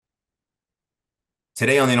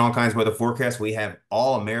Today on the All Kinds Weather Forecast, we have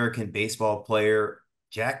All-American baseball player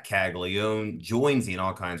Jac Caglianone joins the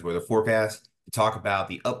All Kinds Weather Forecast to talk about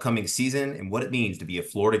the upcoming season and what it means to be a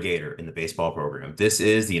Florida Gator in the baseball program. This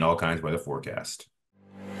is the All Kinds Weather Forecast.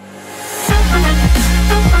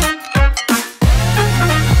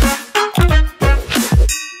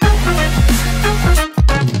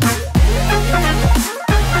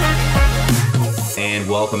 And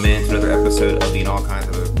welcome into another episode of the All Kinds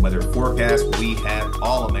of Weather Forecast. We have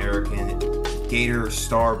All-American Gator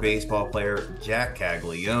star baseball player Jac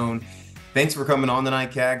Caglianone. Thanks for coming on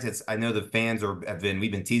tonight, Cags. I know the fans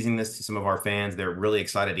we've been teasing this to some of our fans. They're really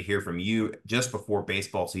excited to hear from you just before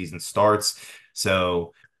baseball season starts.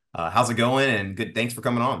 So, how's it going? And good, thanks for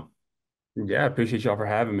coming on. Yeah, I appreciate y'all for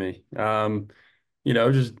having me.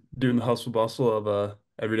 Just doing the hustle bustle of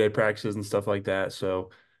everyday practices and stuff like that. So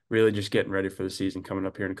really just getting ready for the season coming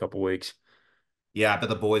up here in a couple weeks. Yeah, I bet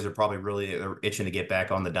the boys are probably really they're itching to get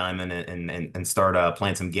back on the diamond and start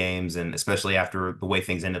playing some games, and especially after the way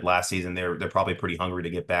things ended last season, they're probably pretty hungry to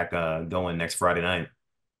get back going next Friday night.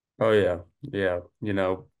 Oh yeah. Yeah.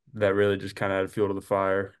 That really just kind of added fuel to the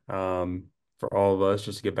fire for all of us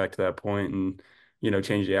just to get back to that point and,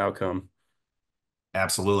 change the outcome.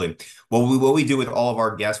 Absolutely. Well, what we do with all of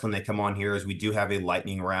our guests when they come on here is we do have a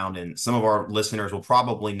lightning round, and some of our listeners will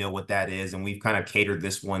probably know what that is. And we've kind of catered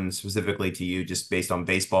this one specifically to you just based on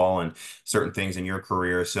baseball and certain things in your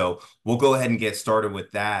career. So we'll go ahead and get started with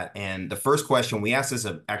that. And the first question we ask this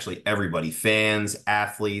of actually everybody, fans,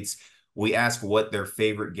 athletes. We ask what their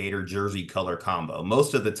favorite Gator jersey color combo.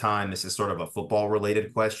 Most of the time, this is sort of a football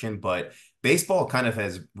related question, but baseball kind of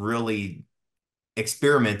has really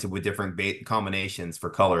experimented with different combinations for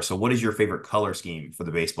color. So, what is your favorite color scheme for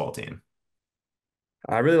the baseball team?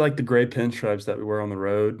 I really like the gray pinstripes that we wear on the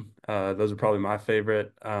road. Those are probably my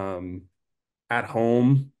favorite. At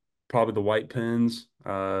home, probably the white pins.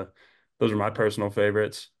 Those are my personal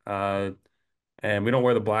favorites. And we don't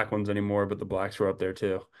wear the black ones anymore, but the blacks were up there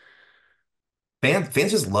too. Fans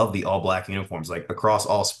just love the all black uniforms, like across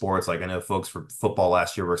all sports. Like I know folks for football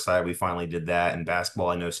last year were excited we finally did that, and basketball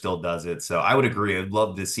I know still does it. So I would agree. I'd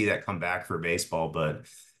love to see that come back for baseball, but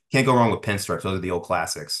can't go wrong with pinstripes. Those are the old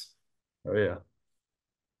classics. Oh yeah.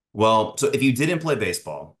 Well, so if you didn't play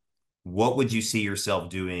baseball, what would you see yourself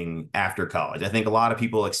doing after college? I think a lot of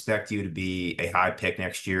people expect you to be a high pick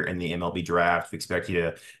next year in the MLB draft, expect you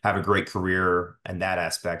to have a great career in that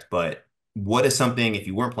aspect. But what is something, if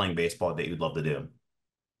you weren't playing baseball, that you'd love to do?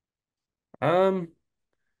 Um,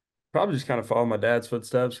 Probably just kind of follow my dad's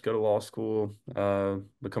footsteps, go to law school,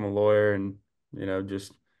 become a lawyer, and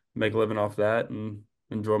just make a living off that and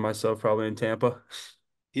enjoy myself probably in Tampa.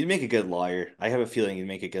 He'd make a good lawyer. I have a feeling he'd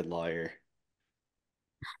make a good lawyer.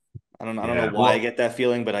 I don't know Yeah. why I get that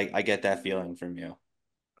feeling, but I get that feeling from you.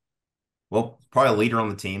 Well, probably a leader on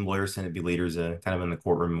the team. Lawyers tend to be leaders, kind of in the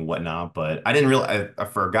courtroom and whatnot. But I didn't really, I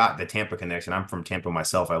forgot the Tampa connection. I'm from Tampa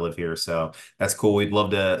myself. I live here, so that's cool. We'd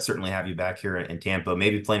love to certainly have you back here in Tampa,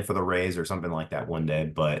 maybe playing for the Rays or something like that one day.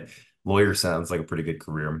 But lawyer sounds like a pretty good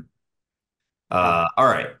career. Yeah. All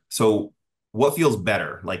right. So, what feels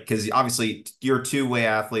better? Like, because obviously you're a two-way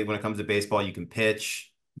athlete when it comes to baseball. You can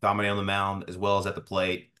pitch, dominate on the mound as well as at the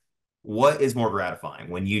plate. What is more gratifying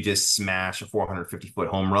when you just smash a 450-foot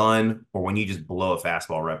home run or when you just blow a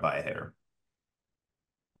fastball right by a hitter?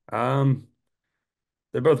 Um,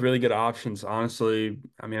 they're both really good options, honestly.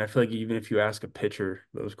 I mean, I feel like even if you ask a pitcher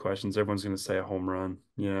those questions, everyone's going to say a home run.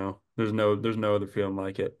 There's no other feeling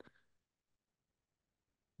like it.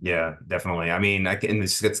 Yeah, definitely. I mean, and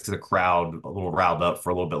this gets the crowd a little riled up for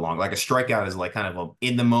a little bit longer. Like a strikeout is like kind of a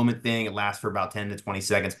in the moment thing. It lasts for about 10 to 20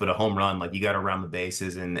 seconds, but a home run, like you got to round the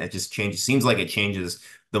bases and it just changes. Seems like it changes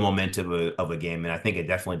the momentum of a game. And I think it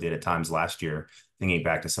definitely did at times last year, thinking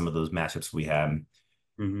back to some of those matchups we had.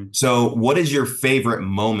 Hmm. So, what is your favorite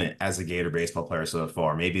moment as a Gator baseball player so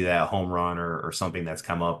far? Maybe that home run or something that's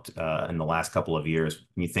come up in the last couple of years.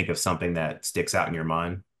 Can you think of something that sticks out in your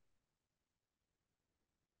mind?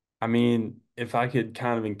 I mean, if I could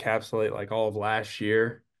kind of encapsulate like all of last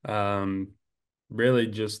year, really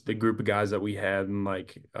just the group of guys that we had and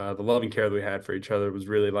like the love and care that we had for each other was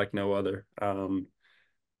really like no other.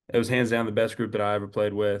 It was hands down the best group that I ever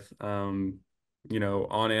played with. On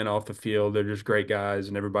and off the field, they're just great guys,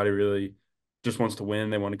 and everybody really just wants to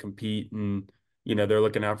win. They want to compete, and they're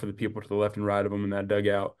looking out for the people to the left and right of them in that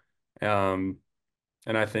dugout. Um,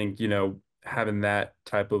 and I think having that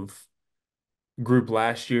type of group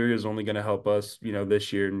last year is only going to help us,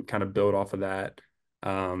 this year and kind of build off of that.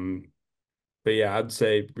 Um, but yeah, I'd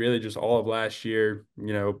say really just all of last year,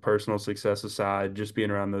 personal success aside, just being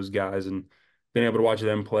around those guys and being able to watch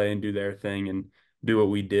them play and do their thing and do what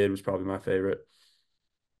we did was probably my favorite.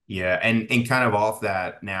 Yeah, and kind of off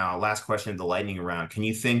that now, last question of the lightning round. Can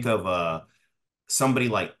you think of somebody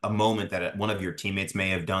like a moment that one of your teammates may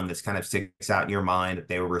have done that's kind of sticks out in your mind that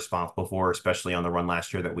they were responsible for, especially on the run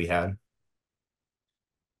last year that we had?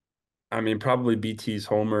 I mean, probably BT's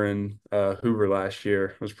homer and Hoover last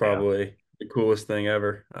year was Yeah. probably the coolest thing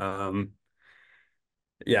ever.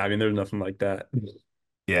 Yeah, I mean, there's nothing like that.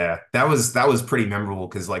 Yeah, that was pretty memorable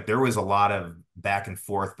because like there was a lot of back and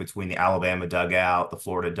forth between the Alabama dugout, the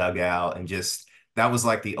Florida dugout, and just that was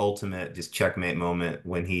like the ultimate just checkmate moment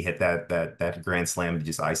when he hit that grand slam to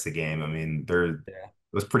just ice the game. I mean, it Yeah.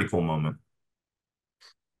 was a pretty cool moment.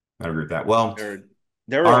 I agree with that. Well, There,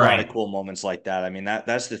 there were all a lot of right. cool moments like that. I mean,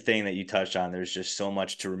 that's the thing that you touched on. There's just so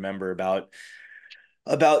much to remember about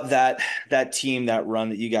that team, that run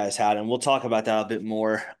that you guys had, and we'll talk about that a bit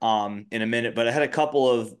more in a minute. But I had a couple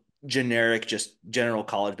of generic, just general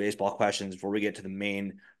college baseball questions before we get to the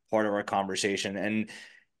main part of our conversation.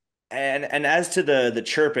 And as to the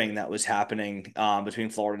chirping that was happening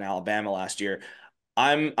between Florida and Alabama last year,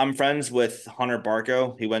 I'm friends with Hunter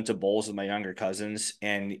Barco. He went to bowls with my younger cousins,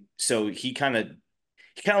 and so he kind of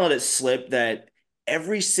let it slip that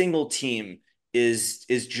every single team is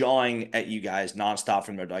jawing at you guys nonstop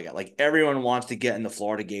from their dugout. Like everyone wants to get in the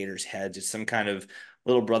Florida Gators' heads. It's some kind of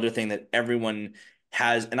little brother thing that everyone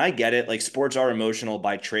has, and I get it. Like sports are emotional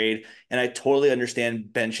by trade, and I totally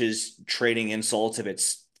understand benches trading insults if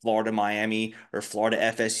it's Florida Miami or Florida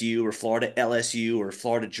FSU or Florida LSU or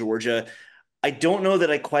Florida Georgia. I don't know that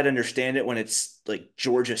I quite understand it when it's like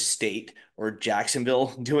Georgia State or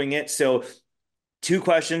Jacksonville doing it. So two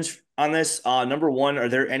questions on this. Number one, are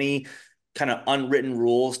there any kind of unwritten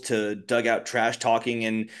rules to dugout trash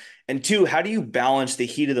talking? And two, how do you balance the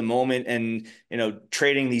heat of the moment and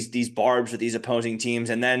trading these barbs with these opposing teams,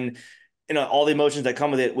 and then all the emotions that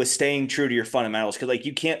come with it with staying true to your fundamentals? Because like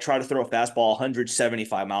you can't try to throw a fastball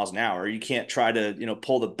 175 miles an hour. You can't try to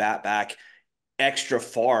pull the bat back extra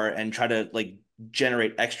far and try to like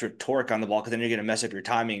generate extra torque on the ball because then you're going to mess up your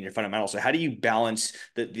timing and your fundamentals. So how do you balance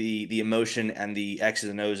the emotion and the X's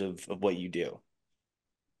and O's of what you do?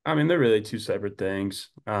 I mean, they're really two separate things.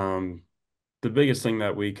 The biggest thing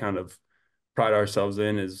that we kind of pride ourselves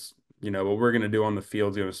in is, what we're going to do on the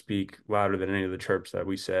field is going to speak louder than any of the chirps that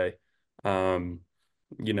we say. Um,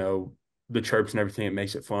 you know, the chirps and everything, it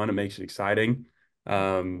makes it fun, it makes it exciting.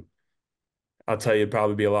 Um, I'll tell you, it'd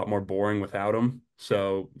probably be a lot more boring without them.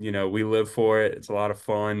 So, we live for it. It's a lot of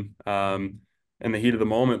fun. In the heat of the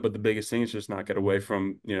moment, but the biggest thing is just not get away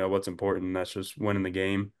from, what's important. And that's just winning the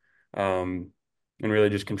game. Um, and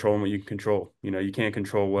really just controlling what you can control. You can't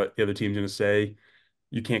control what the other team's going to say.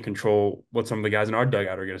 You can't control what some of the guys in our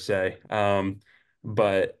dugout are going to say.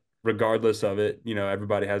 But regardless of it,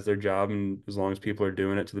 everybody has their job, and as long as people are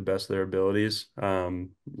doing it to the best of their abilities,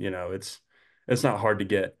 it's not hard to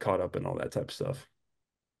get caught up in all that type of stuff.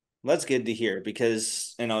 That's good to hear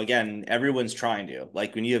because, again, everyone's trying to.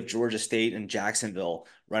 Like when you have Georgia State and Jacksonville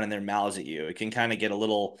running their mouths at you, it can kind of get a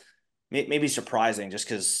little maybe surprising just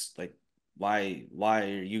because, like, why are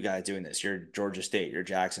you guys doing this? You're Georgia State, you're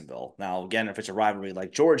Jacksonville. Now, again, if it's a rivalry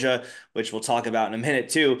like Georgia, which we'll talk about in a minute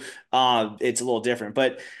too, it's a little different.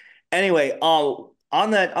 But anyway, on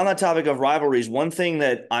that topic of rivalries, one thing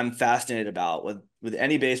that I'm fascinated about with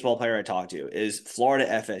any baseball player I talk to is Florida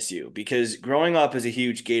FSU, because growing up as a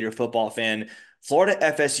huge Gator football fan, Florida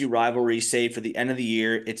FSU rivalry, save for the end of the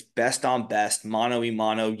year, it's best on best, mano y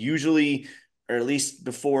mano, usually, or at least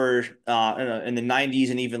before in the 90s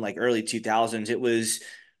and even like early 2000s,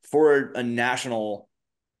 for a national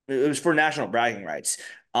it was for national bragging rights.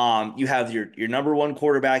 You have your number one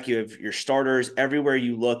quarterback, you have your starters everywhere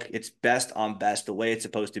you look. It's best on best, the way it's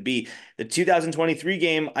supposed to be. The 2023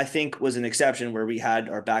 game, I think, was an exception where we had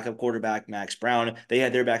our backup quarterback Max Brown. They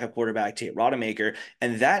had their backup quarterback Tate Rodemaker,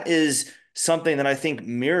 and that is something that I think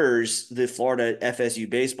mirrors the Florida FSU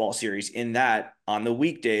baseball series in that on the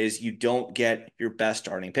weekdays you don't get your best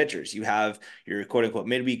starting pitchers. You have your quote unquote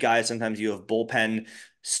midweek guys. Sometimes you have bullpen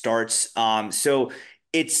starts. So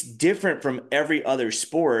it's different from every other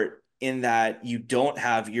sport in that you don't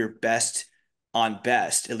have your best on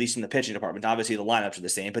best, at least in the pitching department. Obviously, the lineups are the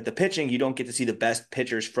same, but the pitching, you don't get to see the best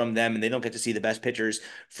pitchers from them, and they don't get to see the best pitchers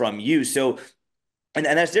from you. So and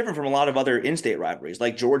that's different from a lot of other in-state rivalries,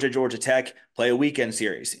 like Georgia Tech play a weekend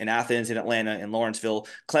series in Athens, in Atlanta, in Lawrenceville.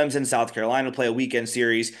 Clemson, South Carolina play a weekend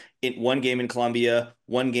series in one game in Columbia,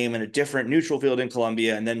 one game in a different neutral field in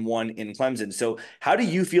Columbia, and then one in Clemson. So, how do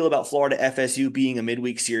you feel about Florida FSU being a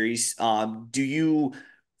midweek series? Do you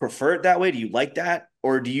prefer it that way? Do you like that,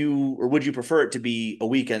 or would you prefer it to be a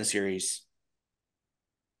weekend series?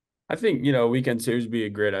 I think, weekend series would be a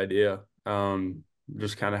great idea.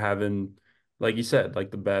 Just kind of having like you said,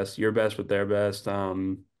 like the best, your best with their best.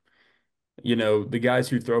 The guys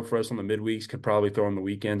who throw for us on the midweeks could probably throw on the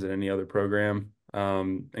weekends at any other program,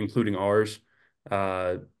 including ours.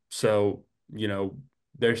 Uh, so, you know,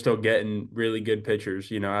 they're still getting really good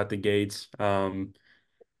pitchers, at the gates. And,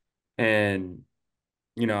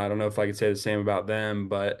 I don't know if I could say the same about them,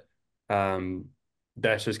 but um,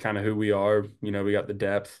 that's just kind of who we are. We got the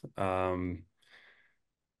depth.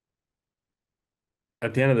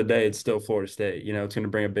 At the end of the day, it's still Florida State. It's going to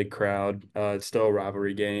bring a big crowd. It's still a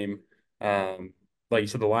rivalry game. Like you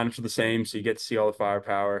said, the lineups are the same, so you get to see all the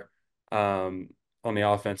firepower um, on the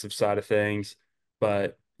offensive side of things.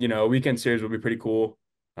 But a weekend series will be pretty cool.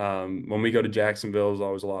 When we go to Jacksonville, it's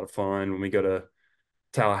always a lot of fun. When we go to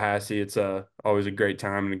Tallahassee, it's always a great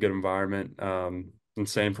time and a good environment. And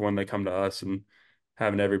same for when they come to us and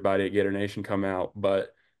having everybody at Gator Nation come out.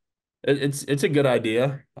 But it's a good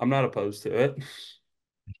idea. I'm not opposed to it.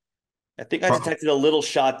 I think I detected a little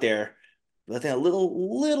shot there. I think a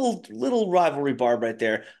little rivalry barb right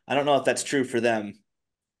there. I don't know if that's true for them.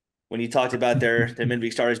 When you talked about their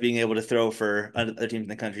midweek starters being able to throw for other teams in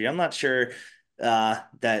the country, I'm not sure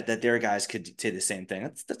that their guys could say the same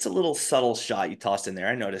thing. That's a little subtle shot you tossed in there.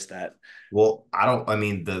 I noticed that. Well, I don't, I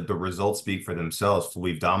mean, the results speak for themselves.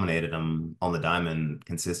 We've dominated them on the diamond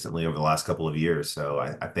consistently over the last couple of years. So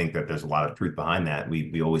I think that there's a lot of truth behind that.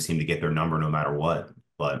 We always seem to get their number no matter what.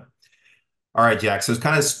 But all right, Jack. So it's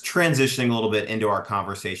kind of transitioning a little bit into our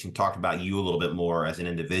conversation, talked about you a little bit more as an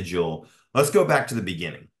individual. Let's go back to the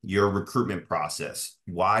beginning, your recruitment process,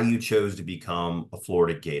 why you chose to become a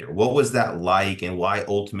Florida Gator. What was that like, and why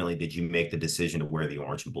ultimately did you make the decision to wear the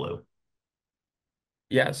orange and blue?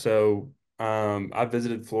 Yeah, so I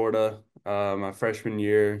visited Florida my freshman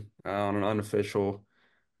year on an unofficial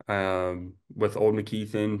with Old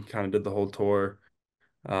McKeithen, kind of did the whole tour.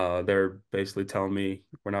 They're basically telling me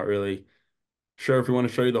we're not really sure if we want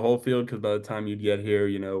to show you the whole field because by the time you'd get here,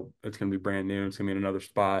 it's going to be brand new. It's going to be in another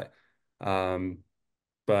spot. Um,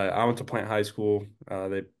 but I went to Plant High School.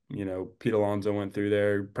 Pete Alonso went through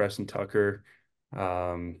there, Preston Tucker.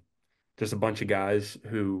 Um, just a bunch of guys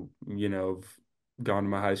who, have gone to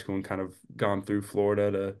my high school and kind of gone through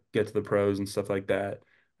Florida to get to the pros and stuff like that.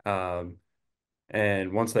 Um,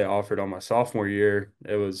 and once they offered on my sophomore year,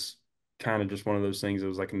 it was kind of just one of those things. It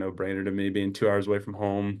was like a no-brainer to me, being 2 hours away from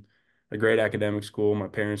home, a great academic school. My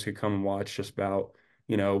parents could come and watch just about,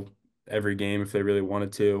 you know, every game if they really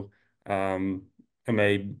wanted to. And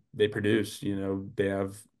they produce, they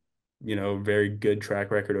have very good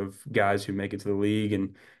track record of guys who make it to the league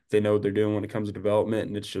and they know what they're doing when it comes to development.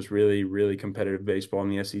 And it's just really, really competitive baseball in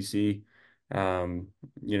the SEC. Um,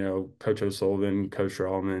 Coach O'Sullivan, Coach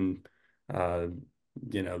Rallman, uh,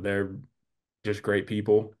 they're just great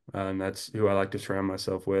people. And that's who I like to surround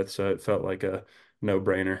myself with. So it felt like a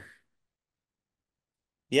no-brainer.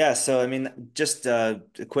 Yeah, so I mean, just a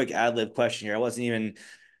quick ad lib question here. I wasn't even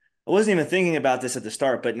thinking about this at the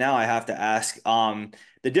start, but now I have to ask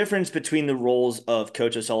the difference between the roles of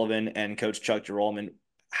Coach O'Sullivan and Coach Chuck Gerolman.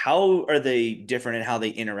 How are they different in how they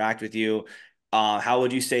interact with you? How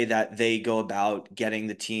would you say that they go about getting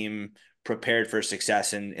the team prepared for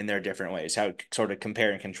success in their different ways? How sort of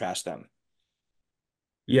compare and contrast them?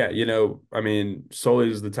 Yeah, I mean, Sully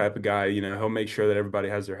is the type of guy, he'll make sure that everybody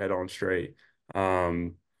has their head on straight.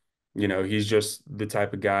 Um, he's just the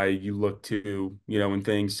type of guy you look to, when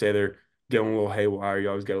things say they're going a little haywire, you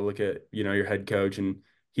always got to look at, your head coach, and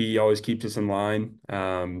he always keeps us in line.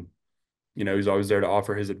 He's always there to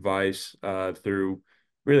offer his advice through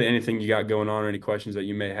really anything you got going on or any questions that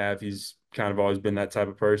you may have. He's kind of always been that type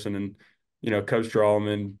of person. And, Coach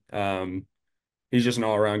Drawman, he's just an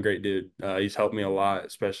all around great dude. He's helped me a lot,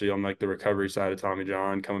 especially on like the recovery side of Tommy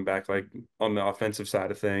John, coming back like on the offensive side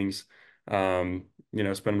of things.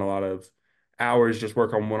 Spending a lot of hours just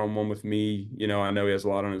work on one with me. I know he has a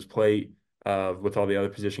lot on his plate with all the other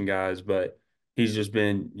position guys, but he's just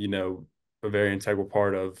been, a very integral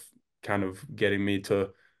part of kind of getting me to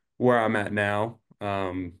where I'm at now.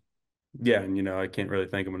 Yeah, and I can't really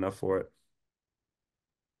thank him enough for it.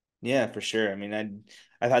 Yeah, for sure. I mean,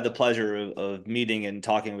 I've had the pleasure of meeting and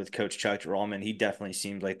talking with Coach Chuck Gerolman. He definitely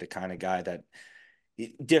seemed like the kind of guy that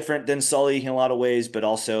different than Sully in a lot of ways, but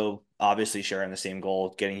also obviously sharing the same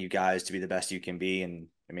goal, getting you guys to be the best you can be. And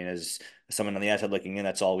I mean, as someone on the outside looking in,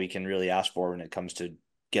 that's all we can really ask for when it comes to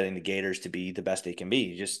getting the Gators to be the best they can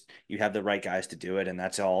be. You have the right guys to do it, and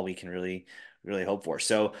that's all we can really hope for.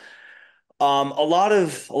 So a lot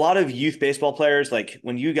of youth baseball players, like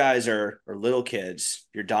when you guys are little kids,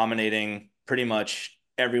 you're dominating pretty much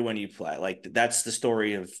everyone you play. Like that's the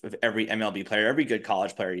story of every MLB player, every good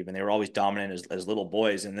college player, even they were always dominant as little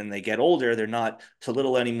boys. And then they get older, they're not so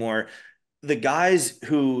little anymore. the guys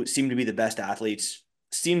who seem to be the best athletes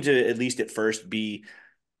seem to, at least at first, be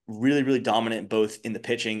really, really dominant both in the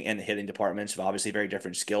pitching and the hitting departments of obviously very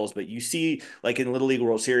different skills. But you see, like in Little League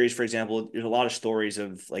World Series, for example, there's a lot of stories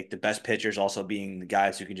of like the best pitchers also being the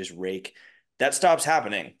guys who can just rake. That stops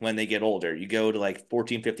happening when they get older. You go to like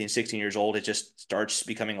 14, 15, 16 years old, it just starts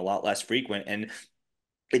becoming a lot less frequent. And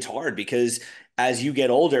it's hard because as you get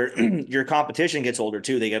older, your competition gets older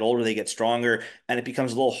too. They get older, they get stronger, and it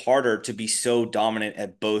becomes a little harder to be so dominant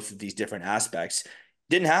at both of these different aspects.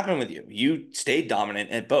 Didn't happen with you. You stayed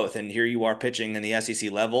dominant at both, and here you are pitching in the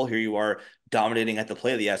SEC level. Here you are dominating at the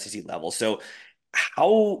play of the SEC level. So,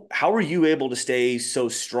 how are you able to stay so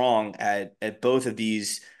strong at both of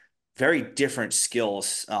these very different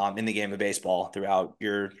skills in the game of baseball throughout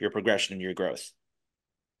your progression and your growth?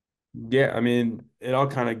 Yeah, I mean, it all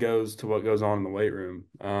kind of goes to what goes on in the weight room.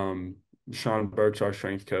 Sean Burke's our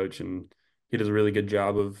strength coach, and he does a really good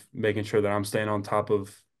job of making sure that I'm staying on top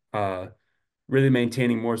of uh, really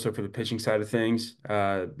maintaining more so for the pitching side of things.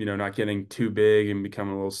 Not getting too big and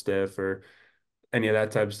becoming a little stiff or any of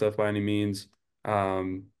that type of stuff by any means.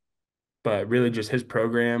 Um, but really just his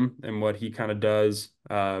program and what he kind of does,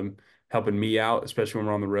 helping me out, especially when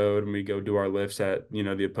we're on the road and we go do our lifts at,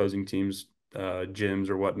 the opposing team's gyms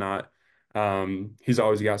or whatnot. He's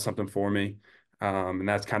always got something for me. And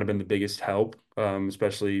that's kind of been the biggest help,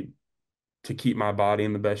 especially to keep my body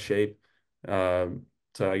in the best shape. Uh,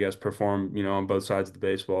 to, I guess, perform, on both sides of the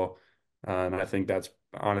baseball. And I think that's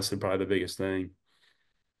honestly probably the biggest thing.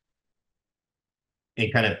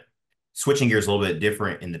 And kind of switching gears a little bit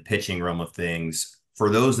different in the pitching realm of things. For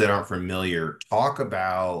those that aren't familiar, talk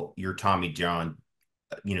about your Tommy John,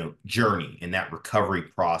 journey in that recovery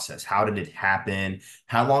process. How did it happen?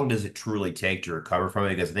 How long does it truly take to recover from it?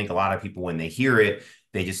 Because I think a lot of people, when they hear it,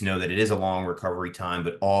 they just know that it is a long recovery time,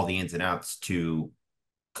 but all the ins and outs to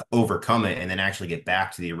overcome it and then actually get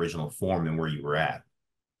back to the original form and where you were at.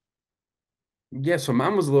 Yeah, so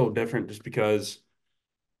mine was a little different just because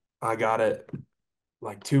I got it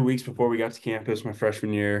like 2 weeks before we got to campus my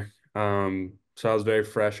freshman year. So I was very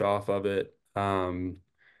fresh off of it.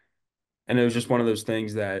 And it was just one of those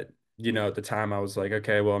things that, at the time I was like,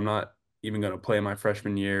 okay, well, I'm not even going to play my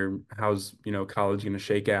freshman year. How's, college going to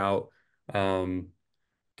shake out? Um,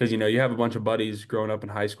 because, you have a bunch of buddies growing up in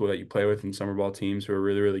high school that you play with in summer ball teams who are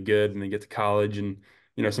really, really good, and they get to college and,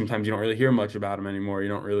 sometimes you don't really hear much about them anymore. You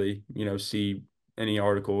don't really, see any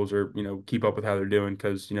articles or, keep up with how they're doing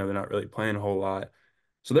because, they're not really playing a whole lot.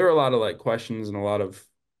 So there were a lot of like questions and a lot of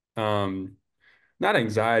um not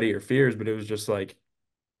anxiety or fears, but it was just like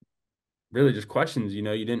really just questions, you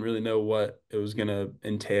didn't really know what it was gonna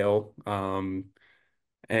entail. And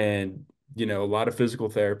a lot of physical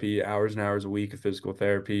therapy, hours and hours a week of physical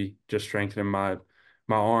therapy, just strengthening my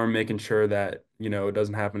arm, making sure that, it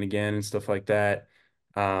doesn't happen again and stuff like that.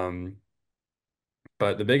 Um,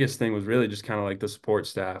 but the biggest thing was really just kind of like the support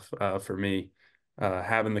staff for me.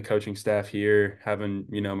 Having the coaching staff here, having,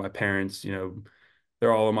 my parents,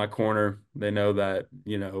 they're all in my corner. They know that,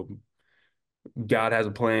 God has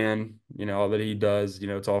a plan, all that he does,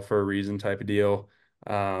 it's all for a reason type of deal.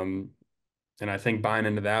 Um, and I think buying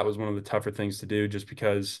into that was one of the tougher things to do just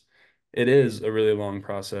because it is a really long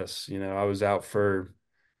process. I was out for,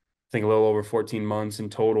 I think, a little over 14 months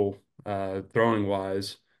in total, throwing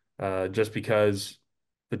wise, just because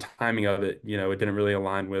the timing of it, it didn't really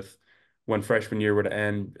align with when freshman year would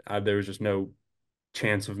end. There was just no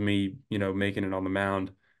chance of me, making it on the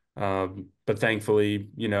mound. But thankfully,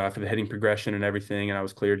 after the hitting progression and everything, and I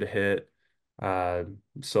was cleared to hit, uh,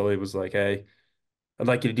 Sully was like, "Hey, I'd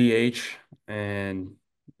like you to DH." And,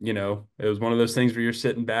 it was one of those things where you're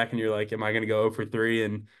sitting back and you're like, "Am I going to go 0 for 3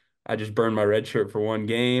 and I just burned my red shirt for one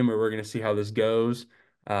game, or we're going to see how this goes?"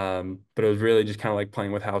 But it was really just kind of like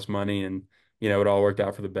playing with house money, and, it all worked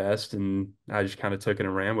out for the best. And I just kind of took it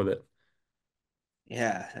and ran with it.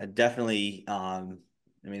 Yeah, definitely.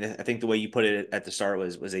 I mean, I think the way you put it at the start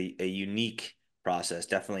was a unique process.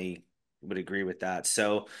 Definitely would agree with that.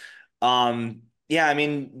 So, yeah, I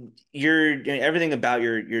mean, everything about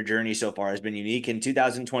your journey so far has been unique. And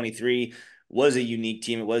 2023 was a unique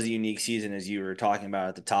team. It was a unique season, as you were talking about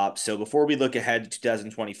at the top. So before we look ahead to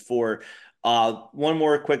 2024, one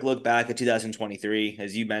more quick look back at 2023.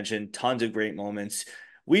 As you mentioned, tons of great moments.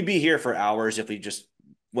 We'd be here for hours if we just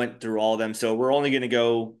went through all of them. So we're only going to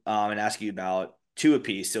go and ask you about two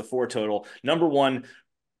apiece, so four total. Number one,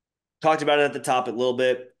 talked about it at the top a little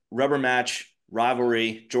bit. Rubber match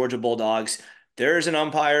rivalry, Georgia Bulldogs. There's an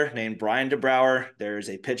umpire named Brian DeBrouwer. There's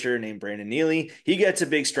a pitcher named Brandon Neely. He gets a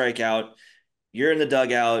big strikeout. You're in the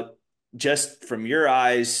dugout. Just from your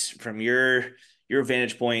eyes, from your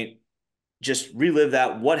vantage point, just relive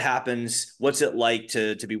that. What happens? What's it like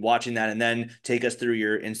to be watching that, and then take us through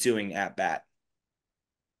your ensuing at bat.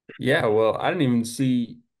 Yeah, well, I didn't even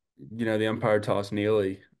see, the umpire toss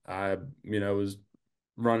Neely. I, was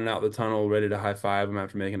running out the tunnel ready to high five him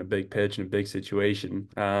after making a big pitch in a big situation.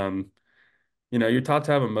 You're taught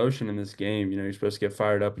to have emotion in this game. You're supposed to get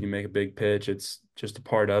fired up when you make a big pitch. It's just a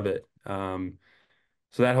part of it. So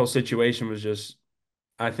that whole situation was just,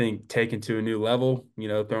 I think, taken to a new level.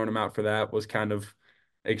 Throwing him out for that was kind of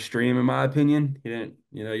extreme in my opinion. He didn't,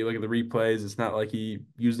 you look at the replays, it's not like he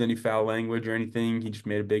used any foul language or anything. He just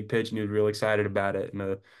made a big pitch and he was real excited about it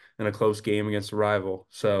in a close game against a rival.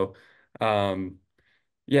 So,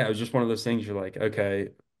 yeah, it was just one of those things you're like, okay,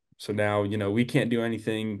 so now, we can't do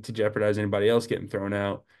anything to jeopardize anybody else getting thrown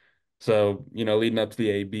out. So, leading up to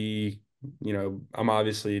the AB, I'm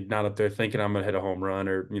obviously not up there thinking I'm gonna hit a home run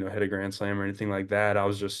or, hit a grand slam or anything like that. I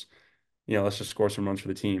was just, let's just score some runs for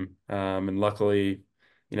the team. And luckily,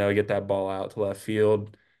 I get that ball out to left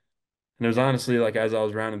field. And it was honestly like as I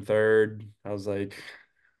was rounding third, I was like,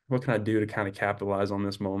 what can I do to kind of capitalize on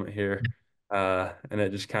this moment here? And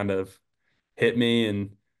it just kind of hit me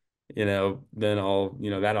and then that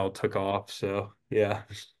all took off. So yeah.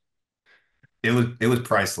 It was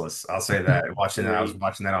priceless. I'll say that. Watching that, I was Great.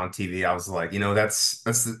 watching that on TV. I was like,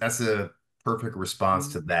 that's a perfect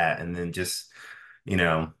response to that. And then just, you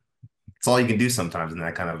know, it's all you can do sometimes in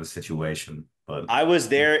that kind of a situation. But I was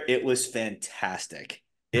there. It was fantastic.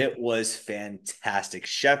 It was fantastic.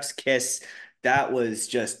 Chef's kiss. That was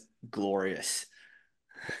just glorious.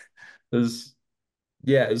 It was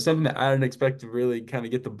Yeah, it was something that I didn't expect to really kind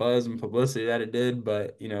of get the buzz and publicity that it did,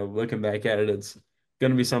 but looking back at it, it's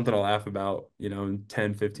gonna be something I'll laugh about, in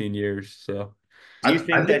 10, 15 years. So Do you I think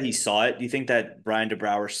that think he saw it? Do you think that Brian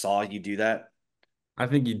DeBrouwer saw you do that? I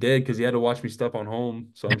think he did because he had to watch me step on home.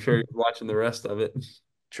 So I'm sure he's watching the rest of it.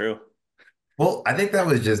 True. Well, I think that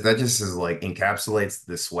just is like encapsulates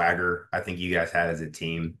the swagger I think you guys had as a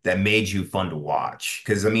team that made you fun to watch.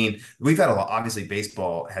 Because I mean, we've had a lot, obviously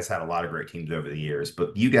baseball has had a lot of great teams over the years,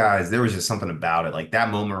 but you guys, there was just something about it, like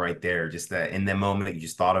that moment right there, just that in that moment you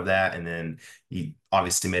just thought of that, and then you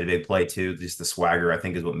obviously made a big play too. Just the swagger, I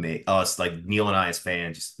think, is what made us, like Neil and I as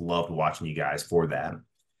fans, just loved watching you guys for that.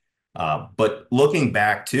 But looking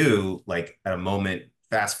back to like at a moment,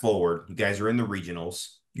 fast forward, you guys are in the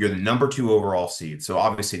regionals. You're the number two overall seed. So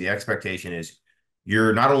obviously the expectation is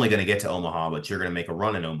you're not only going to get to Omaha, but you're going to make a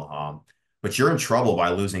run in Omaha. But you're in trouble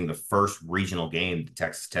by losing the first regional game to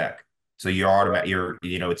Texas Tech. So you're automatic.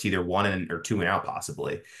 It's either one and or two and out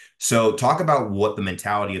possibly. So talk about what the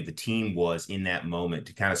mentality of the team was in that moment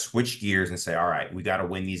to kind of switch gears and say, all right, we got to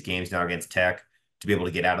win these games now against Tech to be able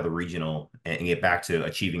to get out of the regional and get back to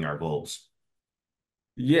achieving our goals.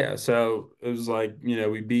 Yeah, so it was like,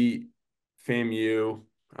 we beat FAMU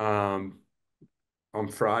um on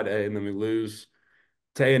Friday and then we lose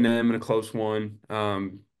to A&M in a close one.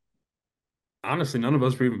 Honestly, none of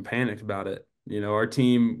us were even panicked about it. Our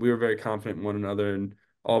team, we were very confident in one another and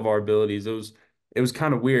all of our abilities. It was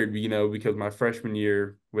kind of weird, because my freshman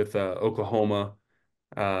year with Oklahoma,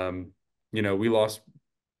 um, we lost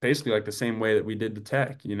basically like the same way that we did the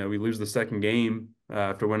Tech. We lose the second game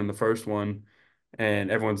after winning the first one, and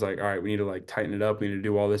everyone's like, "All right, we need to like tighten it up. We need to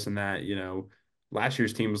do all this and that." Last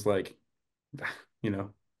year's team was like, you know,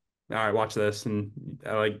 all right, watch this, and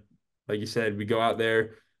like you said, we go out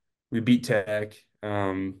there, we beat Tech,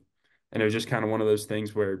 and it was just kind of one of those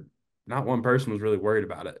things where not one person was really worried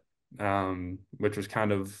about it, which was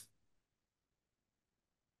kind of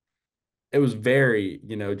it was very,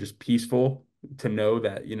 just peaceful to know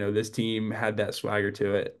that, this team had that swagger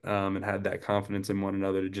to it, and had that confidence in one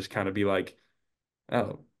another to just kind of be like,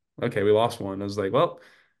 oh, okay, we lost one. I was like, well,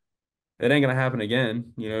 it ain't gonna happen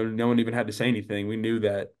again. No one even had to say anything. We knew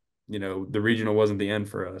that, the regional wasn't the end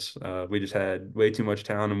for us. We just had way too much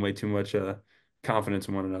talent and way too much confidence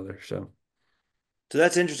in one another. So So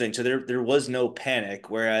that's interesting. So there was no panic,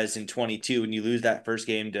 whereas in 22, when you lose that first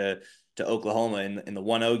game to Oklahoma in the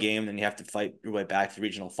 1-0 game, then you have to fight your way back to the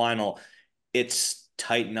regional final. It's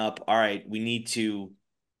tighten up. All right, we need to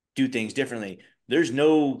do things differently. There's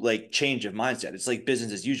no like change of mindset. It's like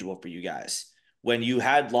business as usual for you guys. When you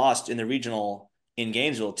had lost in the regional in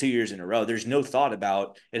Gainesville 2 years in a row, there's no thought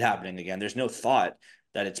about it happening again. There's no thought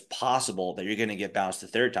that it's possible that you're going to get bounced the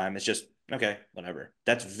third time. It's just, okay, whatever.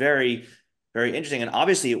 That's very, very interesting. And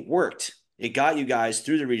obviously it worked. It got you guys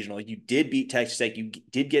through the regional. You did beat Texas Tech. You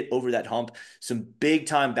did get over that hump. Some big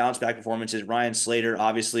time bounce back performances. Ryan Slater,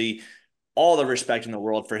 obviously, all the respect in the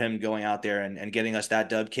world for him going out there and getting us that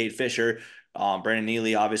dub. Cade Fisher, Brandon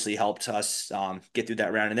Neely obviously helped us get through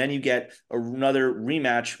that round. And then you get another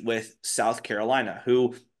rematch with South Carolina,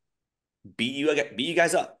 who beat you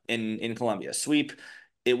guys up in Columbia. Sweep.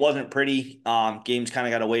 It wasn't pretty. Games kind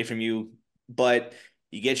of got away from you, but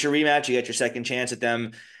you get your rematch, you get your second chance at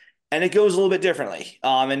them, and it goes a little bit differently.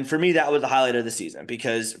 And for me, that was the highlight of the season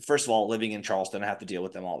because, first of all, living in Charleston, I have to deal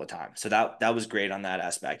with them all the time, so that was great on that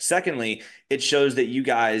aspect. Secondly, it shows that you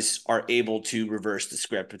guys are able to reverse the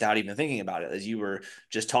script without even thinking about it, as you were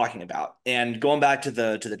just talking about. And going back to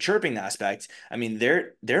the chirping aspect, I mean,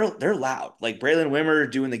 they're loud. Like Braylon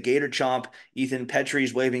Wimmer doing the Gator chomp, Ethan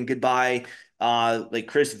Petrie's waving goodbye. Like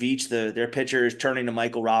Chris Veach, their pitcher is turning to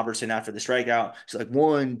Michael Robertson after the strikeout. It's like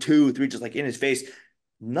 1, 2, 3, just like in his face.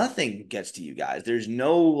 Nothing gets to you guys. There's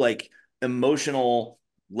no like emotional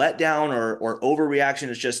letdown or overreaction.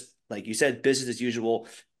 It's just like you said, business as usual.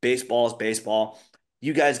 Baseball is baseball.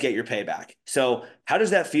 You guys get your payback. So how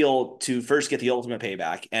does that feel to first get the ultimate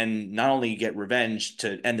payback and not only get revenge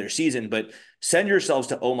to end their season, but send yourselves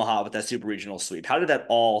to Omaha with that super regional sweep? How did that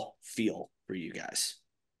all feel for you guys?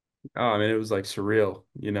 Oh, I mean, it was like surreal.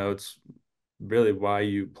 It's really why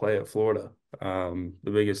you play at Florida. The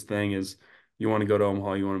biggest thing is you want to go to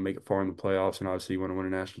Omaha, you want to make it far in the playoffs, and obviously you want to win a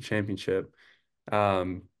national championship.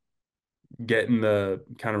 Um, Getting the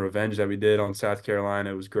kind of revenge that we did on South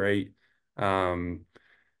Carolina was great. Um,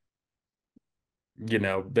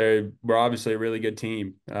 they were obviously a really good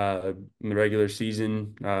team in the regular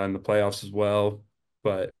season, in the playoffs as well.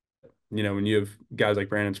 But when you have guys like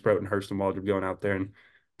Brandon Sproat and Hurston Waldrop going out there and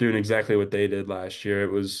doing exactly what they did last year,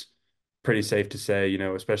 it was pretty safe to say,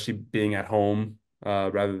 especially being at home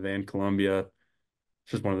rather than Columbia.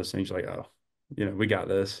 It's just one of those things like, oh, we got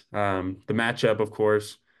this. The matchup, of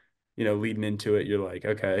course, leading into it, you're like,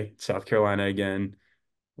 okay, South Carolina again.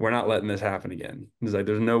 We're not letting this happen again. It's like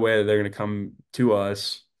there's no way that they're going to come to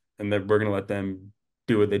us and that we're going to let them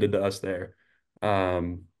do what they did to us there.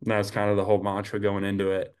 That's kind of the whole mantra going into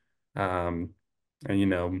it. Um,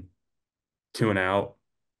 and 2 and out,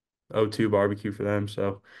 0-2 barbecue for them.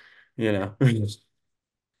 So, you know,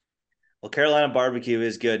 Well, Carolina barbecue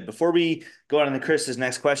is good. Before we go on to Chris's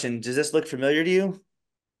next question, does this look familiar to you?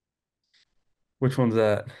 which one's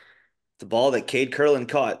that? The ball that Cade Curlin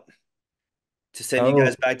caught to send you Oh,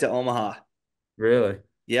 guys back to Omaha. really?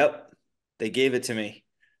 Yep, they gave it to me.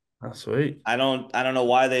 Oh, sweet. I don't know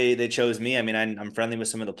why they chose me. I mean, I'm friendly with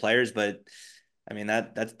some of the players, but I mean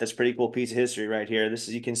that's pretty cool piece of history right here. This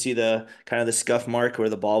is you can see the kind of the scuff mark where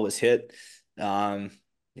the ball was hit. Um,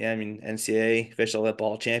 yeah, I mean NCAA official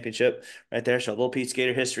ball championship right there. So a little Pete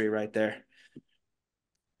Skater history right there.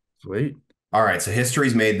 Sweet. All right, so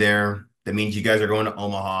history's made there. That means you guys are going to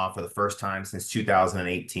Omaha for the first time since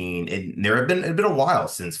 2018. It's been a while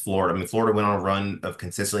since Florida. I mean, Florida went on a run of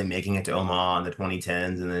consistently making it to Omaha in the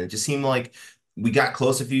 2010s, and then it just seemed like we got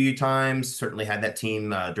close a few times. Certainly had that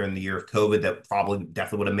team during the year of COVID that probably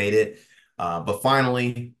definitely would have made it. But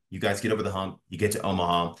finally, you guys get over the hump. You get to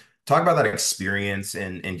Omaha. Talk about that experience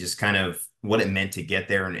and just kind of what it meant to get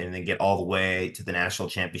there and then get all the way to the national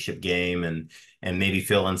championship game and maybe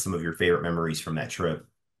fill in some of your favorite memories from that trip.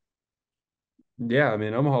 Yeah, I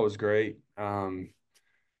mean, Omaha was great.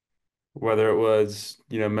 Whether it was,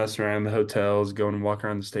 messing around in the hotels, going and walk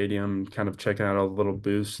around the stadium, kind of checking out all the little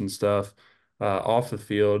booths and stuff off the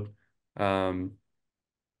field. Um,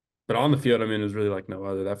 but on the field, I mean, it was really like no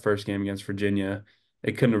other. That first game against Virginia,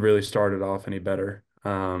 it couldn't have really started off any better.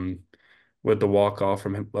 With the walk-off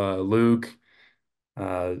from Luke,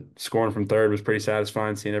 scoring from third was pretty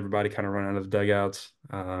satisfying, seeing everybody kind of run out of the dugouts.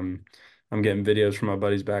 I'm getting videos from my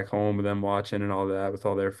buddies back home with them watching and all that with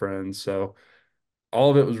all their friends. So all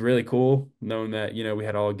of it was really cool, knowing that, we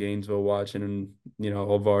had all Gainesville watching and,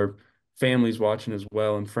 all of our families watching as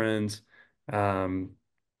well and friends. Um,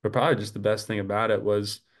 but probably just the best thing about it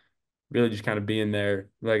was really just kind of being there,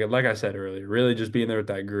 like I said earlier, really just being there with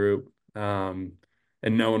that group,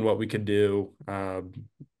 and knowing what we could do.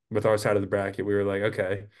 With our side of the bracket, we were like,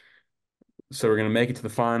 okay, so we're gonna make it to the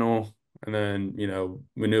final, and then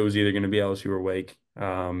we knew it was either gonna be LSU or Wake.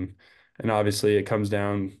 And obviously it comes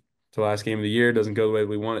down to the last game of the year, it doesn't go the way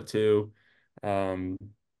we want it to. Um,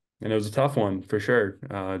 and it was a tough one for sure.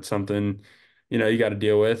 It's something you got to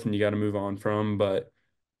deal with and you got to move on from. But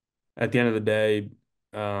at the end of the day,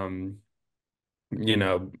 um, you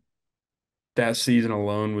know, that season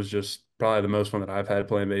alone was just probably the most fun that I've had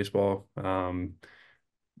playing baseball.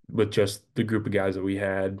 With just the group of guys that we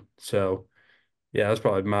had. So yeah, that's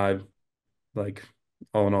probably my like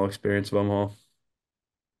all in all experience of Omaha.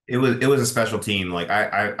 It was a special team. Like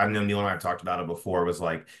I've known Neil and I have talked about it before. It was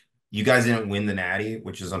like you guys didn't win the Natty,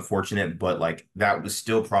 which is unfortunate, but like that was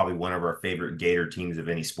still probably one of our favorite Gator teams of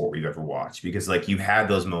any sport we've ever watched because like you had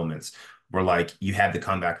those moments where like you had the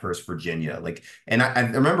comeback versus Virginia. Like, and I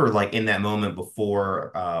remember like in that moment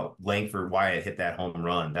before Langford Wyatt hit that home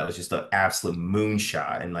run, that was just an absolute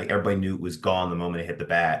moonshot. And like everybody knew it was gone the moment it hit the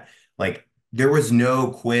bat. Like there was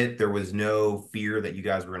no quit, there was no fear that you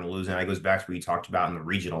guys were going to lose. And it goes back to what you talked about in the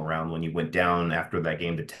regional round when you went down after that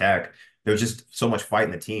game to Tech. There was just so much fight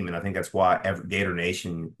in the team, and I think that's why Gator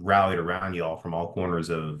Nation rallied around y'all from all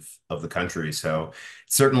corners of the country. So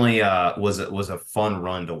certainly was a fun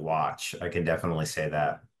run to watch. I can definitely say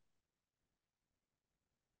that.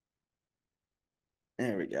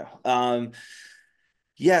 There we go.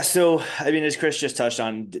 Yeah, so I mean, as Chris just touched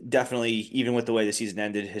on, definitely, even with the way the season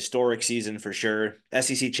ended, historic season for sure.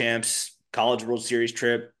 SEC champs, College World Series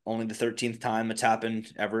trip, only the 13th time it's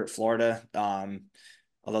happened ever at Florida.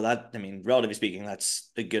 Although that, I mean, relatively speaking,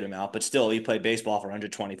 that's a good amount, but still, you play baseball for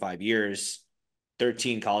 125 years.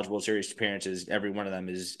 13 College World Series appearances, every one of them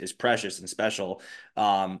is precious and special.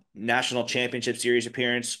 National Championship Series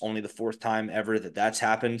appearance, only the fourth time ever that's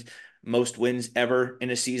happened. Most wins ever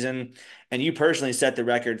in a season. And you personally set the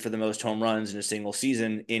record for the most home runs in a single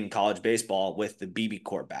season in college baseball with the BB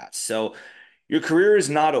Court bats. So your career is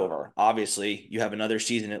not over. Obviously, you have another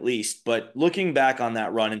season at least. But looking back on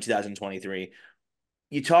that run in 2023,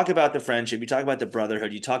 you talk about the friendship, you talk about the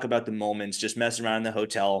brotherhood, you talk about the moments, just messing around in the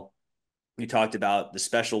hotel. You talked about the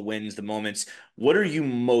special wins, the moments. What are you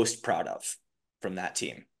most proud of from that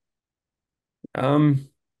team? Um,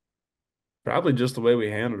 Probably just the way we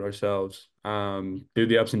handled ourselves through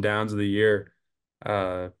the ups and downs of the year.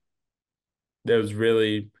 Uh, there was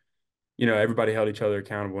really, everybody held each other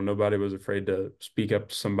accountable. Nobody was afraid to speak up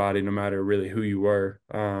to somebody, no matter really who you were.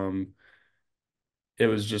 It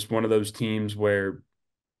was just one of those teams where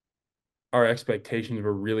our expectations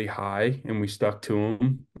were really high and we stuck to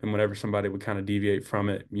them. And whenever somebody would kind of deviate from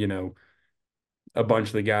it, a bunch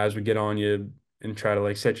of the guys would get on you and try to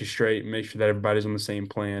like set you straight and make sure that everybody's on the same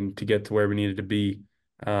plan to get to where we needed to be.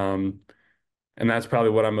 Um, and that's probably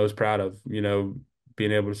what I'm most proud of, being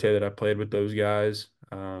able to say that I played with those guys.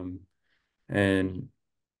 And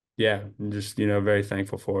yeah, I'm just, very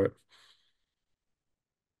thankful for it.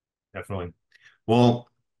 Definitely. Well,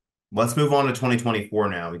 let's move on to 2024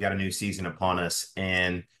 now. We got a new season upon us,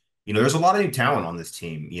 and there's a lot of new talent on this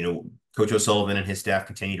team. Coach O'Sullivan and his staff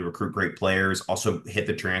continue to recruit great players. Also hit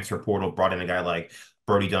the transfer portal, brought in a guy like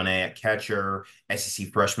Brody Donay at catcher,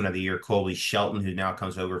 SEC Freshman of the Year Colby Shelton, who now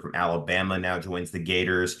comes over from Alabama, now joins the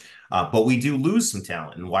Gators. But we do lose some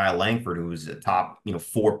talent in Wyatt Langford, who was a top,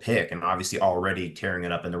 4 pick, and obviously already tearing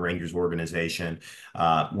it up in the Rangers organization.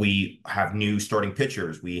 We have new starting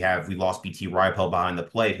pitchers. We lost BT Ripel behind the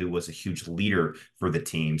plate, who was a huge leader for the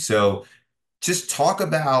team. So just talk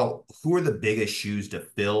about who are the biggest shoes to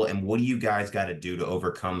fill and what do you guys got to do to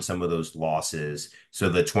overcome some of those losses so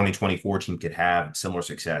the 2024 team could have similar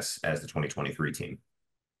success as the 2023 team.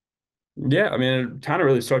 Yeah, I mean, it kind of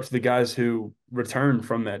really starts with the guys who return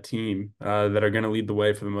from that team that are going to lead the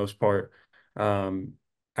way for the most part. Um,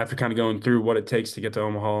 After kind of going through what it takes to get to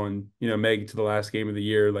Omaha and, make it to the last game of the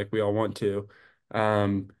year like we all want to.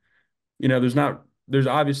 Um, there's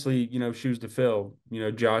obviously, shoes to fill.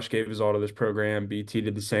 Josh gave his all to this program. BT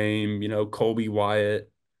did the same, Colby Wyatt,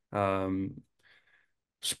 um,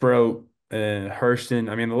 Sproat, and Hurston.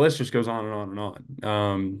 I mean, the list just goes on and on and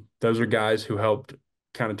on. Those are guys who helped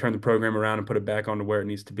kind of turn the program around and put it back onto where it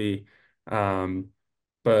needs to be. Um,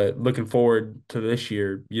 but looking forward to this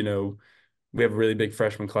year, we have a really big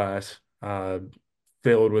freshman class,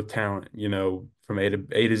 filled with talent, from A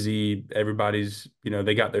to Z. Everybody's,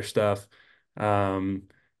 they got their stuff. Um,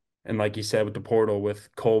 and like you said, with the portal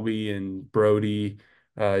with Colby and Brody,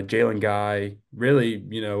 Jalen Guy, really,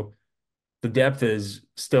 the depth is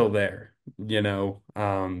still there,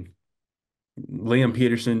 Liam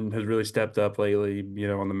Peterson has really stepped up lately,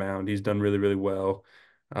 on the mound. He's done really, really well.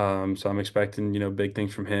 So I'm expecting, big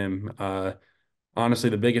things from him. Honestly,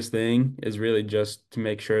 the biggest thing is really just to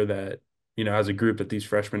make sure that, as a group, that these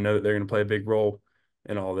freshmen know that they're going to play a big role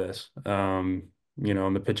in all this. On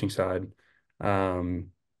the pitching side, um,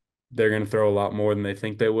 they're going to throw a lot more than they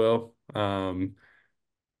think they will.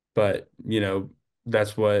 But,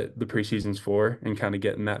 that's what the preseason's for, and kind of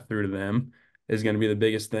getting that through to them is going to be the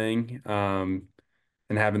biggest thing. And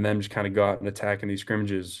having them just kind of go out and attack in these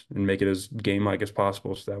scrimmages and make it as game-like as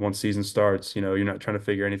possible so that once season starts, you're not trying to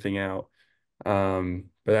figure anything out. But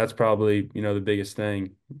that's probably, the biggest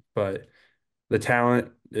thing. But the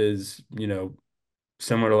talent is,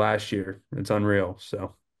 similar to last year. It's unreal.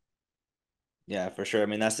 So Yeah, for sure. I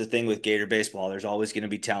mean, that's the thing with Gator baseball. There's always going to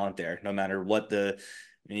be talent there, no matter what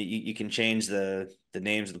I mean, you can change the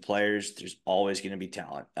names of the players. There's always going to be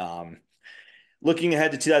talent. Looking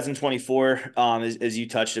ahead to 2024, as you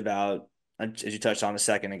touched about, as you touched on a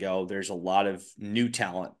second ago, there's a lot of new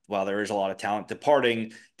talent. While there is a lot of talent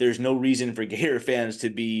departing, there's no reason for Gator fans to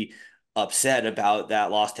be upset about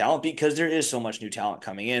that lost talent because there is so much new talent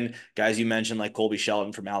coming in. Guys you mentioned like Colby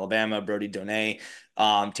Shelton from Alabama, Brody Donay,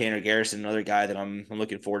 Tanner Garrison, another guy that I'm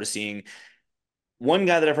looking forward to seeing. One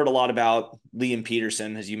guy that I've heard a lot about, Liam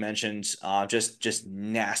Peterson, as you mentioned, just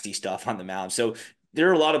nasty stuff on the mound. So there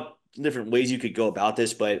are a lot of different ways you could go about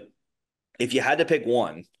this, but if you had to pick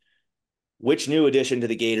one, which new addition to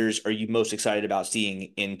the Gators are you most excited about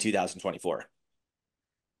seeing in 2024?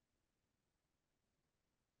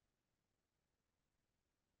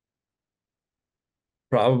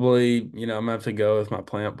 Probably, I'm gonna have to go with my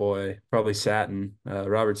plant boy, probably Satin,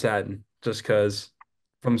 Robert Satin, just because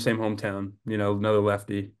from the same hometown, another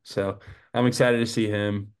lefty. So I'm excited to see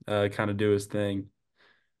him kind of do his thing.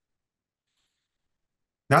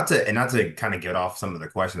 Not to kind of get off some of the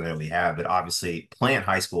questions that we have, but obviously Plant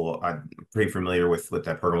High School, I'm pretty familiar with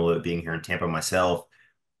that program a little bit being here in Tampa myself.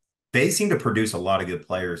 They seem to produce a lot of good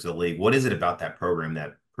players in the league. What is it about that program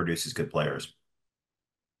that produces good players?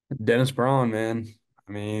 Dennis Braun, man.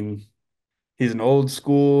 I mean, he's an old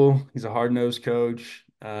school. He's a hard-nosed coach.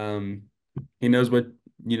 He knows what,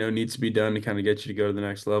 needs to be done to kind of get you to go to the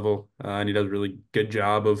next level. And he does a really good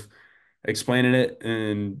job of explaining it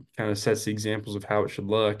and kind of sets the examples of how it should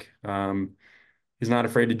look. He's not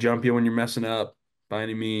afraid to jump you when you're messing up by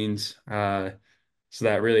any means. So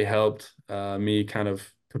that really helped me kind of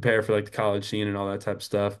prepare for like the college scene and all that type of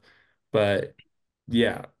stuff. But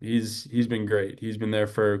yeah, he's been great. He's been there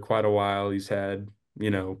for quite a while. He's had, you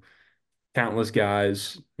know, countless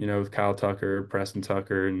guys, with Kyle Tucker, Preston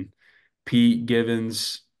Tucker, and Pete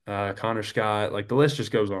Givens, Connor Scott. Like the list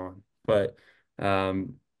just goes on. But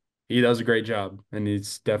um, he does a great job, and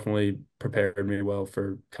he's definitely prepared me well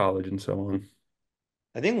for college and so on.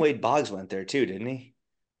 I think Wade Boggs went there too, didn't he?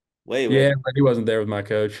 Way, way Yeah, back. but he wasn't there with my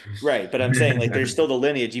coach. Right. But I'm saying like there's still the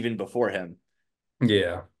lineage even before him.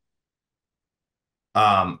 Yeah.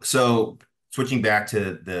 So switching back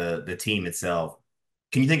to the team itself,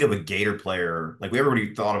 can you think of a Gator player like we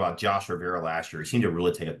everybody thought about Josh Rivera last year? He seemed to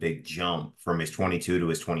really take a big jump from his 22 to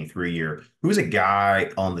his 23 year. Who's a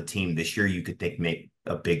guy on the team this year you could think make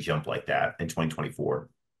a big jump like that in 2024?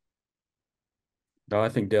 No, I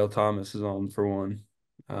think Dale Thomas is on for one.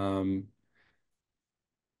 Um,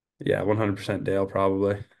 yeah, 100% Dale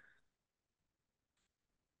probably.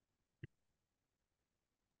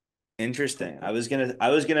 Interesting. I was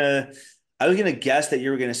gonna guess that you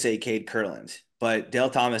were gonna say Cade Kurland, but Dale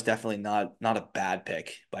Thomas definitely not a bad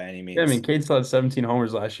pick by any Yeah, I mean, means. Cade still had 17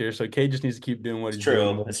 homers last year, so Cade just needs to keep doing what It's he's doing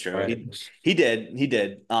true. more, It's true. right? He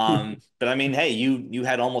did. But I mean, hey, you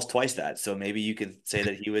had almost twice that, so maybe you could say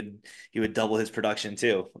that he would double his production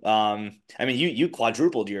too. I mean, you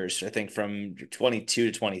quadrupled yours, I think, from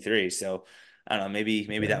 22 to 23. So I don't know, maybe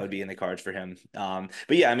Yeah. that would be in the cards for him.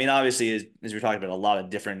 But yeah, I mean, obviously, as we're talking about, a lot of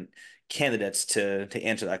different candidates to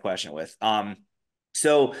answer that question with.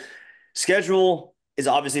 So schedule is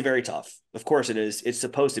obviously very tough. Of course it is. It's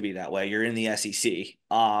supposed to be that way. You're in the SEC.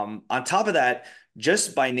 On top of that,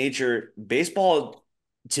 just by nature, baseball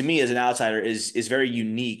to me as an outsider is very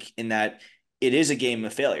unique in that it is a game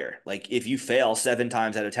of failure. Like if you fail 7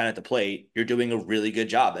 times out of 10 at the plate, you're doing a really good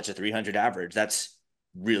job. That's a 300 average. That's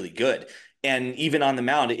really good. And even on the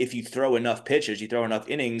mound, if you throw enough pitches, you throw enough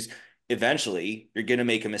innings, eventually you're going to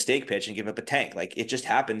make a mistake pitch and give up a tank. Like it just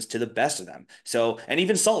happens to the best of them. So, and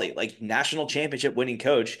even Sully, like national championship winning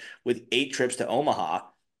coach with 8 trips to Omaha,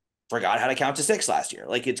 forgot how to count to 6 last year.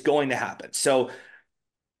 Like it's going to happen. So,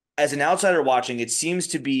 as an outsider watching, it seems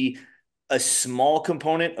to be a small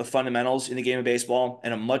component of fundamentals in the game of baseball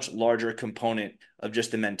and a much larger component of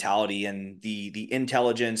just the mentality and the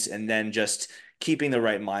intelligence and then just keeping the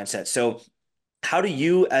right mindset. So how do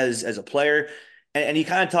you as a player and you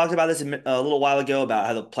kind of talked about this a little while ago about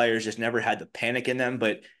how the players just never had the panic in them,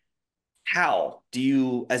 but how do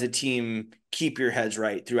you as a team keep your heads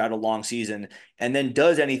right throughout a long season, and then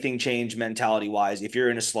does anything change mentality wise if you're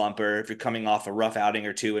in a slump or if you're coming off a rough outing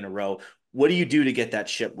or two in a row? What do you do to get that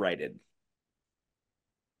ship righted?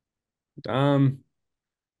 Um,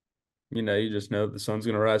 you just know that the sun's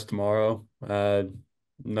gonna rise tomorrow.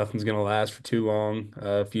 Nothing's gonna last for too long.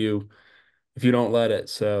 If you don't let it.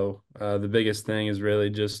 So the biggest thing is really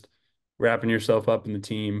just wrapping yourself up in the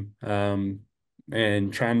team,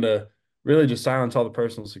 and trying to really just silence all the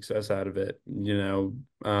personal success out of it.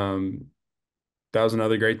 That was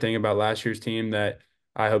another great thing about last year's team that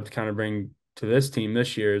I hope to kind of bring to this team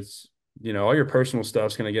this year. It's, all your personal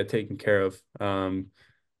stuff's going to get taken care of.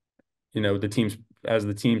 The team's as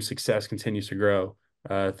the team's success continues to grow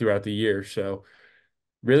throughout the year. So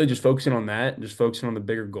really just focusing on that, just focusing on the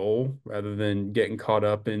bigger goal rather than getting caught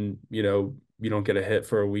up in, you don't get a hit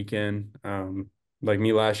for a weekend. Like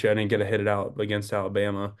me last year, I didn't get a hit it out against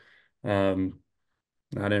Alabama. Um,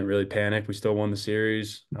 I didn't really panic. We still won the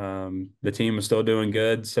series. The team was still doing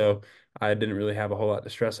good, so I didn't really have a whole lot to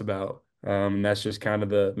stress about. And that's just kind of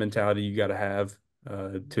the mentality you got to have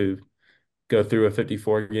to go through a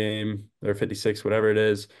 54 game or 56, whatever it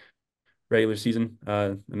is, regular season,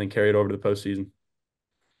 and then carry it over to the postseason.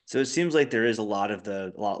 So it seems like there is a lot of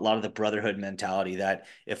the brotherhood mentality that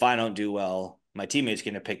if I don't do well, my teammate's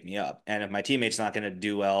going to pick me up, and if my teammate's not going to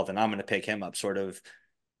do well, then I'm going to pick him up. Sort of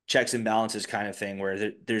checks and balances kind of thing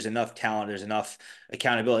where there's enough talent, there's enough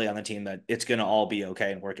accountability on the team that it's going to all be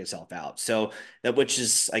okay and work itself out. So that, which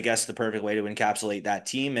is, I guess, the perfect way to encapsulate that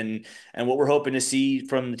team and what we're hoping to see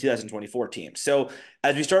from the 2024 team. So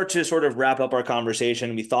as we start to sort of wrap up our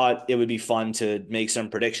conversation, we thought it would be fun to make some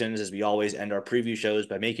predictions as we always end our preview shows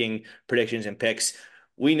by making predictions and picks.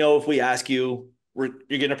 We know if we ask you, you're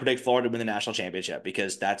going to predict Florida to win the national championship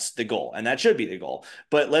because that's the goal, and that should be the goal.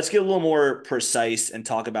 But let's get a little more precise and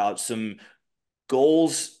talk about some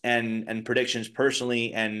goals and predictions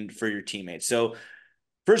personally and for your teammates. So,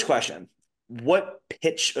 first question: what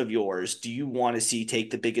pitch of yours do you want to see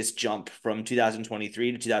take the biggest jump from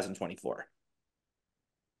 2023 to 2024?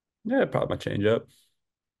 Yeah, probably my change up.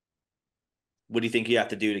 What do you think you have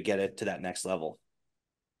to do to get it to that next level?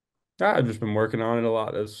 I've just been working on it a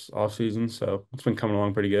lot this off season, so it's been coming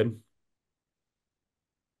along pretty good.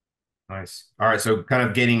 Nice. All right. So kind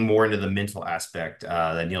of getting more into the mental aspect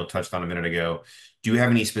that Neil touched on a minute ago. Do you have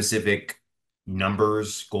any specific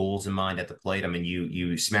numbers, goals in mind at the plate? I mean,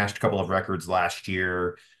 you smashed a couple of records last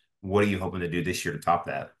year. What are you hoping to do this year to top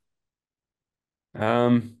that?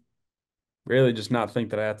 Um, Really just not think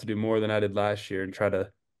that I have to do more than I did last year and try to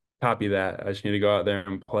copy that. I just need to go out there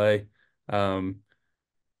and play. Um,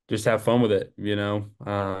 just have fun with it. No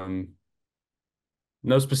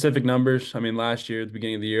specific numbers. I mean, last year at the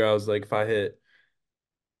beginning of the year, I was like, if I hit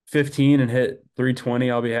 15 and hit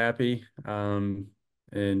 320, I'll be happy. And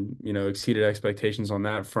exceeded expectations on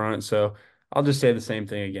that front. So I'll just say the same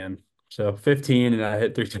thing again. So 15 and I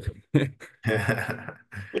hit 320.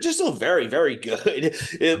 Which is still very, very good.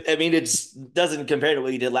 I mean, it's doesn't compare to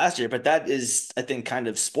what you did last year, but that is, I think, kind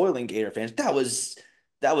of spoiling Gator fans. That was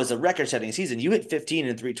a record-setting season. You hit 15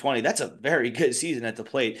 and 320. That's a very good season at the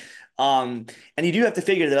plate. And you do have to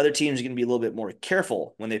figure that other teams are going to be a little bit more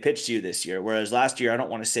careful when they pitch to you this year. Whereas last year, I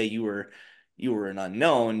don't want to say you were an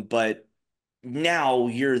unknown, but now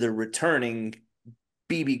you're the returning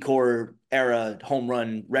BB core era home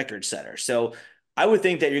run record setter. So I would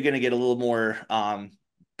think that you're going to get a little more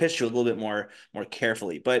pitched to a little bit more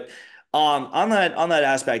carefully. But on that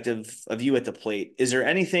aspect of you at the plate, is there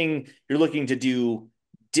anything you're looking to do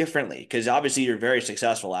differently? Because obviously you're very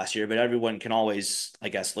successful last year, but everyone can always, I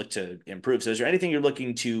guess, look to improve. So is there anything you're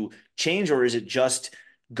looking to change, or is it just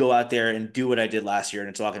go out there and do what I did last year and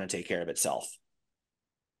it's all going to take care of itself?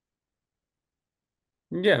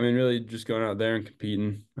 Yeah, I mean, really just going out there and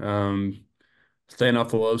competing, staying off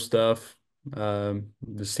the low stuff,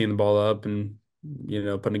 just seeing the ball up and,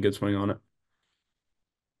 putting a good swing on it.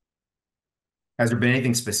 Has there been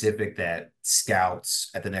anything specific that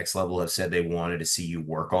scouts at the next level have said they wanted to see you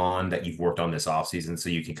work on that you've worked on this offseason so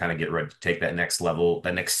you can kind of get ready to take that next level,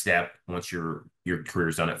 that next step once your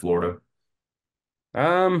career's done at Florida?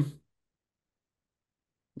 Um,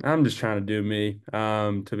 I'm just trying to do me,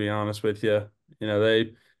 to be honest with you.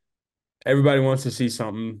 Everybody wants to see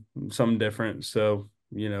something different. So,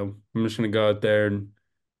 I'm just gonna go out there and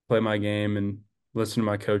play my game and listen to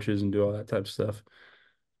my coaches and do all that type of stuff.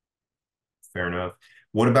 Fair enough.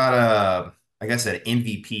 What about I guess an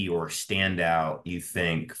MVP or standout you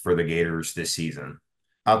think for the Gators this season?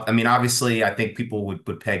 I mean, obviously, I think people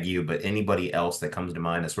would peg you, but anybody else that comes to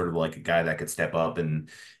mind as sort of like a guy that could step up and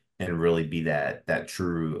really be that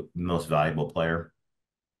true most valuable player.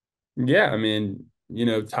 Yeah, I mean,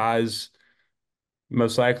 Ty's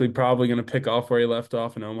most likely probably going to pick off where he left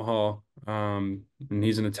off in Omaha. And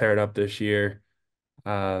he's going to tear it up this year.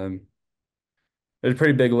 Um, there's a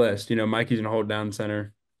pretty big list. Mikey's going to hold down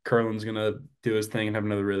center. Curlin's going to do his thing and have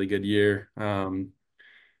another really good year.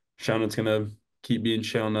 Shannon's going to keep being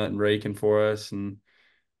shell nut and raking for us, and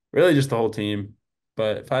really just the whole team.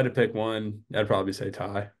 But if I had to pick one, I'd probably say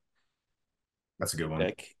Ty. That's a good one.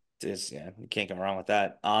 Pick. Is yeah, you can't go wrong with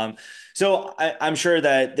that. So I'm sure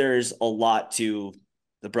that there's a lot to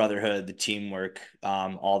the brotherhood, the teamwork,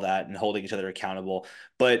 all that, and holding each other accountable.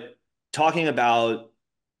 But talking about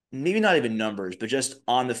maybe not even numbers, but just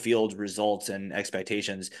on the field results and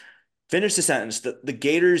expectations. Finish the sentence. The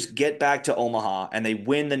Gators get back to Omaha and they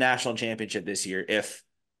win the national championship this year if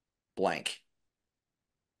blank.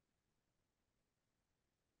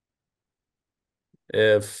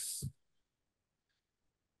 If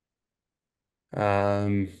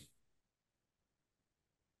um,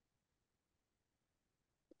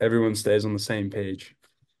 everyone stays on the same page.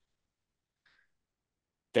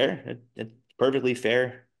 Fair. It's perfectly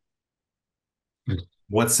fair.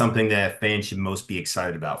 What's something that fans should most be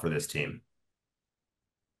excited about for this team?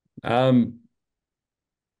 Um,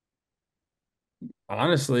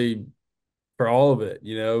 Honestly, for all of it,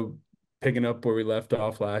 picking up where we left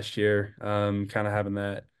off last year, kind of having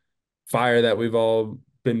that fire that we've all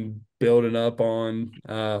been building up on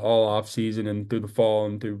all off season and through the fall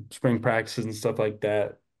and through spring practices and stuff like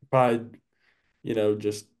that. Probably,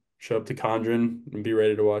 just show up to Condren and be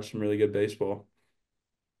ready to watch some really good baseball.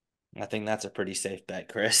 I think that's a pretty safe bet,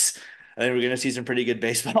 Chris. I think we're going to see some pretty good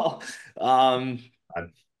baseball. Um, I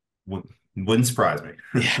would, wouldn't surprise me.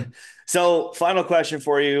 yeah. So, final question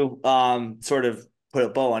for you. Sort of put a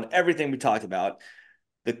bow on everything we talked about.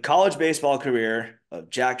 The college baseball career of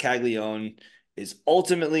Jac Caglianone is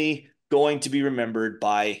ultimately going to be remembered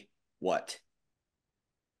by what?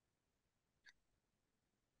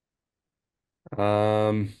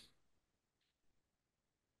 Um,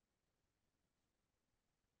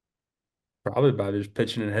 Probably by just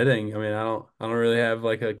pitching and hitting. I mean, I don't really have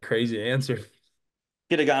like a crazy answer.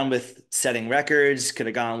 Could have gone with setting records, could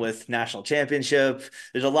have gone with national championship.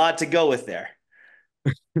 There's a lot to go with there.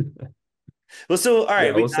 Well, so all right,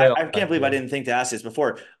 Yeah, we'll say all I that. can't believe I Yeah. didn't think to ask this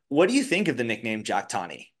before. What do you think of the nickname Jack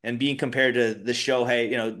Tani and being compared to the Shohei,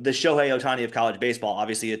 the Shohei Ohtani of college baseball,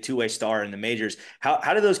 obviously a two-way star in the majors.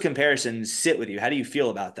 How do those comparisons sit with you? How do you feel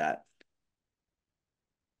about that?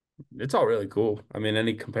 It's all really cool. I mean,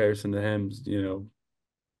 any comparison to him,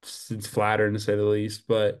 it's flattering to say the least.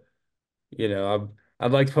 But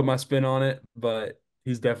I'd like to put my spin on it, but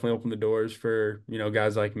he's definitely opened the doors for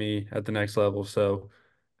guys like me at the next level. So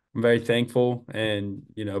I'm very thankful, and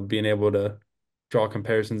being able to draw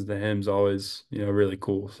comparisons to him is always really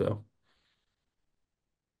cool. So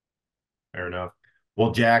Fair enough.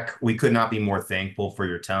 Well, Jack, we could not be more thankful for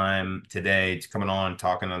your time today to coming on,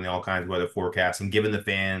 talking on the all kinds of weather forecasts and giving the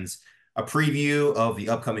fans a preview of the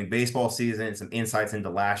upcoming baseball season, some insights into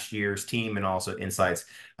last year's team, and also insights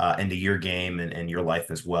into your game and your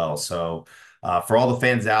life as well. So, for all the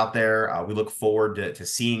fans out there, we look forward to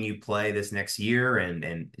seeing you play this next year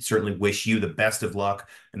and certainly wish you the best of luck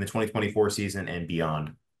in the 2024 season and beyond.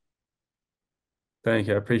 Of thank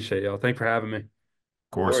you. I appreciate y'all. Thank you for having me. Of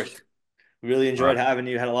course. course. Really All enjoyed right. having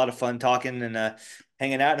you. Had a lot of fun talking and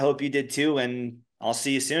hanging out. And hope you did too. And I'll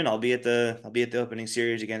see you soon. I'll be at the opening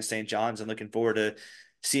series against St. John's. I'm looking forward to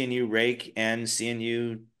seeing you rake and seeing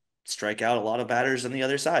you strike out a lot of batters on the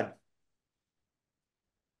other side.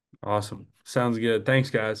 Awesome. Sounds good. Thanks,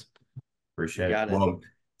 guys. You Appreciate it. got it. Well,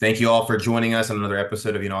 thank you all for joining us on another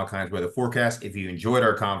episode of All Kinds of Weather Forecast. If you enjoyed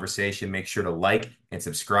our conversation, make sure to like and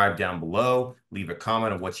subscribe down below. Leave a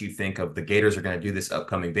comment on what you think of the Gators are going to do this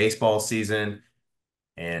upcoming baseball season.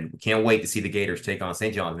 And we can't wait to see the Gators take on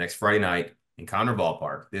St. John's next Friday night in Conner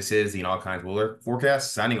Ballpark. This is the All Kinds of Weather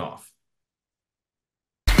Forecast signing off.